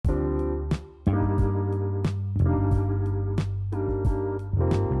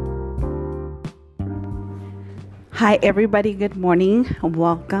Hi, everybody. Good morning.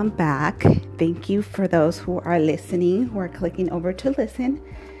 Welcome back. Thank you for those who are listening, who are clicking over to listen.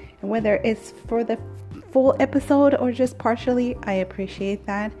 And whether it's for the full episode or just partially, I appreciate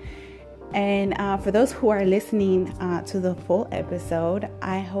that. And for those who are listening to the full episode,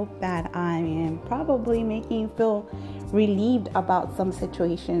 I hope that I am probably making you feel relieved about some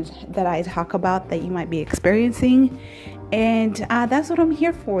situations that I talk about that you might be experiencing. And that's what I'm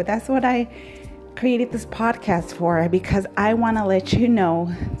here for. That's what I created this podcast for, because I want to let you know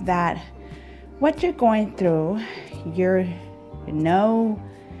that what you're going through, you're no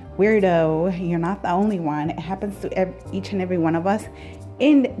weirdo. You're not the only one. It happens to each and every one of us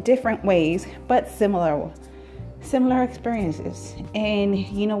in different ways, but similar experiences. And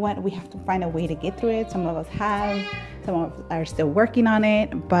you know what? We have to find a way to get through it. Some of us have, some of us are still working on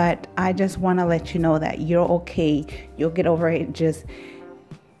it, but I just want to let you know that you're okay. You'll get over it.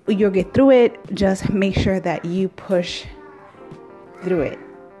 You'll get through it. Just make sure that you push through it.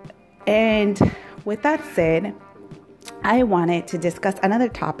 And with that said, I wanted to discuss another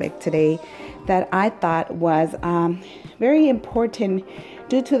topic today that I thought was very important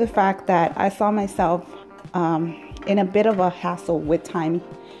due to the fact that I saw myself in a bit of a hassle with time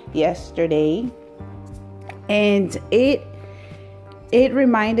yesterday. And it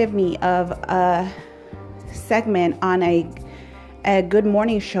reminded me of a segment on a Good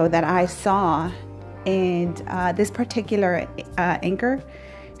Morning show that I saw. And this particular anchor,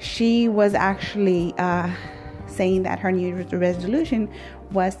 she was actually saying that her New Year's resolution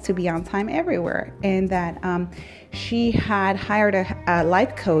was to be on time everywhere, and that she had hired a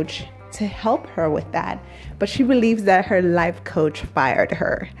life coach to help her with that, but she believes that her life coach fired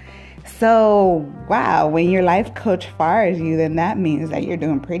her. So, wow, when your life coach fires you, then that means that you're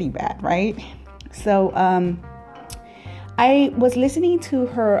doing pretty bad, right? So, I was listening to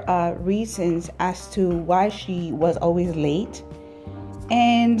her reasons as to why she was always late,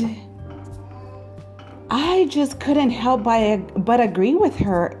 and I just couldn't help but agree with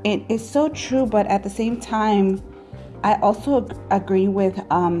her. It's so true, but at the same time, I also agree with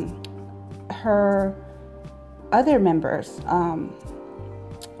her other members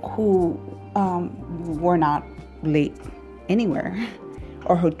who were not late anywhere,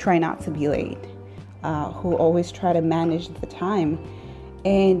 or who try not to be late, who always try to manage the time.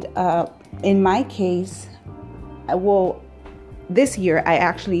 And in my case, this year I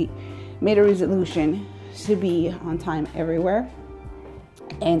actually made a resolution to be on time everywhere,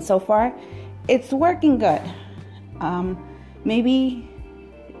 and so far it's working good. Maybe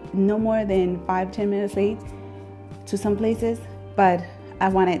no more than 5-10 minutes late to some places, but I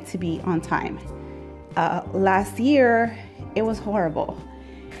want it to be on time. Last year it was horrible,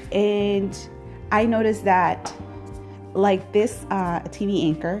 and I noticed that, like this TV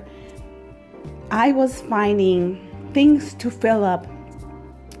anchor, I was finding things to fill up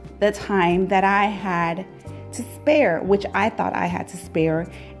the time that I had to spare, which I thought I had to spare,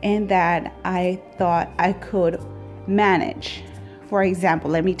 and that I thought I could manage. For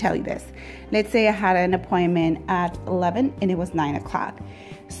example, let me tell you this. Let's say I had an appointment at 11 and it was 9 o'clock.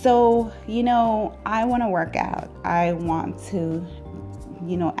 So, I want to work out. I want to,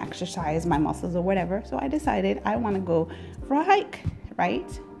 exercise my muscles or whatever. So I decided I want to go for a hike,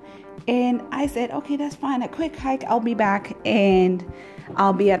 right? And I said, okay, that's fine. A quick hike. I'll be back and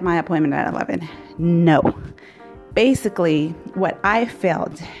I'll be at my appointment at 11. No. Basically, what I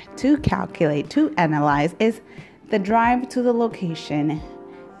failed to calculate, to analyze, is the drive to the location,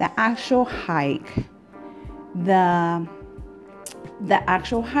 the actual hike, and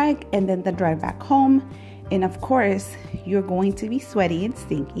then the drive back home. And of course, you're going to be sweaty and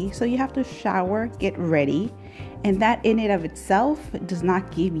stinky, so you have to shower, get ready. And that in and of itself does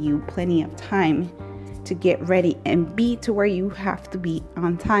not give you plenty of time to get ready and be to where you have to be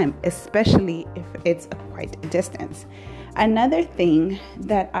on time, especially if it's quite a distance. Another thing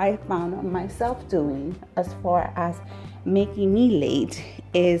that I found myself doing as far as making me late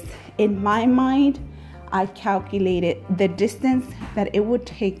is, in my mind, I calculated the distance that it would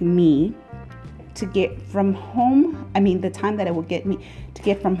take me to get from home. The time that it would get me to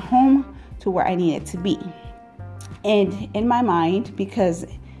get from home to where I needed to be. And in my mind, because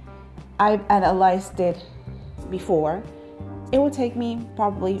I've analyzed it before, it would take me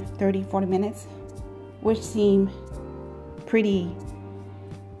probably 30-40 minutes, which seemed pretty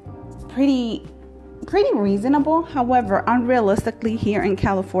reasonable. However, unrealistically, here in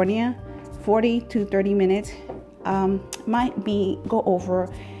California, 40 to 30 minutes might go over.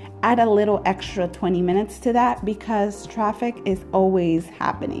 Add a little extra 20 minutes to that, because traffic is always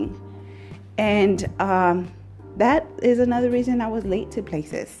happening. And that is another reason I was late to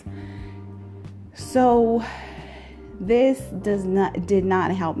places. So this did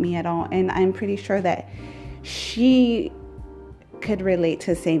not help me at all. And I'm pretty sure that she could relate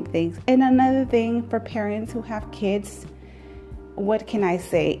to the same things. And another thing for parents who have kids, what can I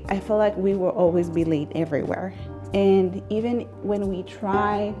say? I feel like we will always be late everywhere. And even when we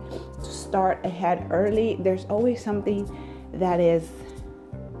try to start ahead early, there's always something that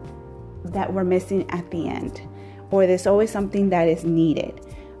we're missing at the end, or there's always something that is needed.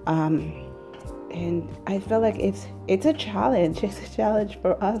 And I feel like it's a challenge. It's a challenge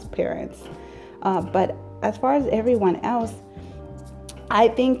for us parents. But as far as everyone else, I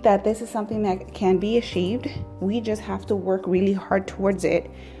think that this is something that can be achieved. We just have to work really hard towards it.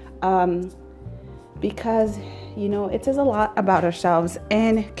 Because, it says a lot about ourselves.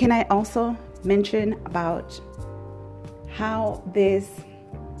 And can I also mention about how this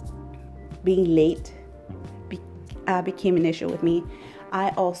being late became an issue with me?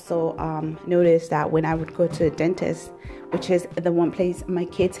 I also noticed that when I would go to the dentist, which is the one place my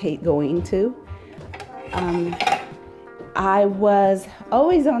kids hate going to, I was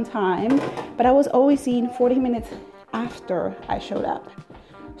always on time, but I was always seen 40 minutes after I showed up.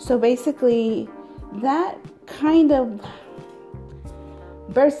 So basically, that kind of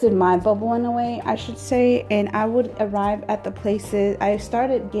bursted my bubble in a way, I should say. And I would arrive at the places. I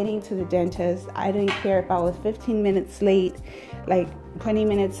started getting to the dentist. I didn't care if I was 15 minutes late, like 20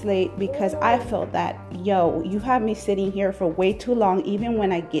 minutes late, because I felt that, you have me sitting here for way too long, even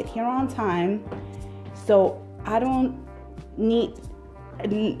when I get here on time. So I don't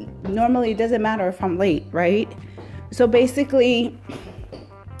normally it doesn't matter if I'm late, right? So basically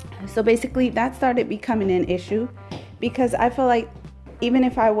that started becoming an issue, because I feel like even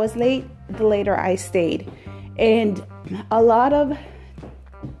if I was late, the later I stayed. And a lot of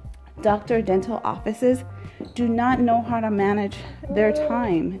dental offices do not know how to manage their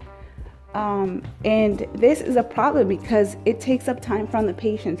time. And this is a problem because it takes up time from the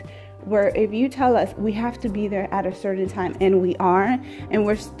patients, where if you tell us we have to be there at a certain time and we are, and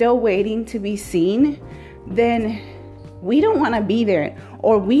we're still waiting to be seen, then we don't want to be there,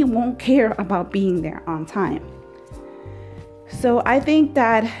 or we won't care about being there on time. So I think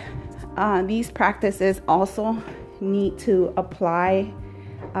that these practices also need to apply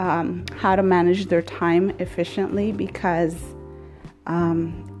how to manage their time efficiently, because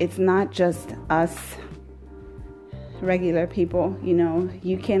it's not just us regular people.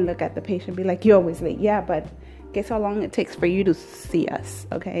 You can look at the patient and be like, you're always late. Yeah, but guess how long it takes for you to see us,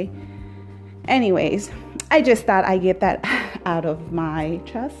 okay? Anyways, I just thought I'd get that out of my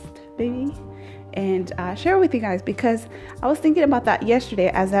chest, baby, and share with you guys, because I was thinking about that yesterday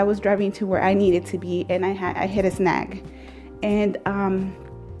as I was driving to where I needed to be, and I hit a snag. And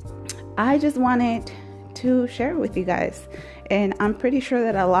I just wanted to share with you guys. And I'm pretty sure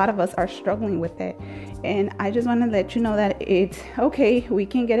that a lot of us are struggling with it. And I just want to let you know that it's okay. We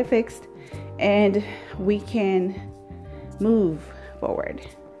can get it fixed and we can move forward.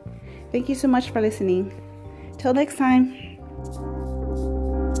 Thank you so much for listening. Till next time.